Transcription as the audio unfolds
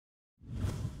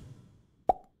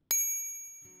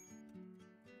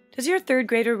Does your third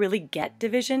grader really get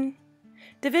division?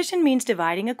 Division means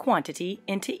dividing a quantity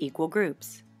into equal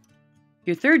groups.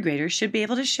 Your third grader should be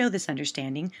able to show this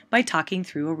understanding by talking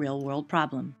through a real-world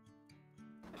problem.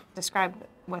 Describe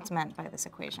what's meant by this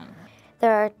equation.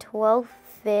 There are 12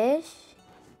 fish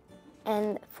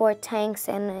and 4 tanks,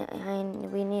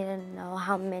 and we need to know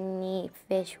how many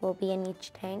fish will be in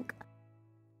each tank.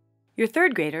 Your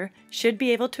third grader should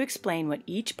be able to explain what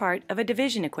each part of a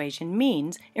division equation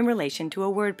means in relation to a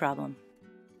word problem.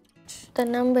 The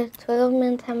number 12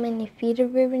 means how many feet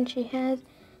of ribbon she has.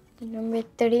 The number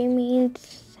 30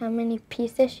 means how many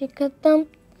pieces she cut them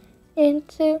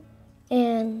into.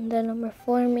 And the number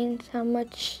 4 means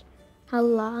how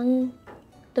long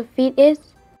the feet is.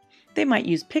 They might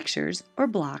use pictures or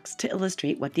blocks to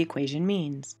illustrate what the equation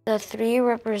means. The 3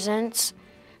 represents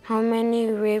how many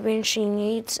ribbons she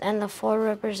needs, and the 4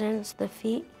 represents the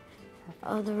feet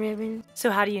of the ribbon. So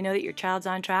how do you know that your child's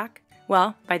on track?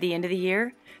 Well, by the end of the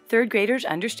year, third graders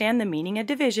understand the meaning of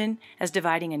division as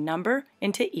dividing a number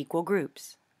into equal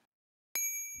groups.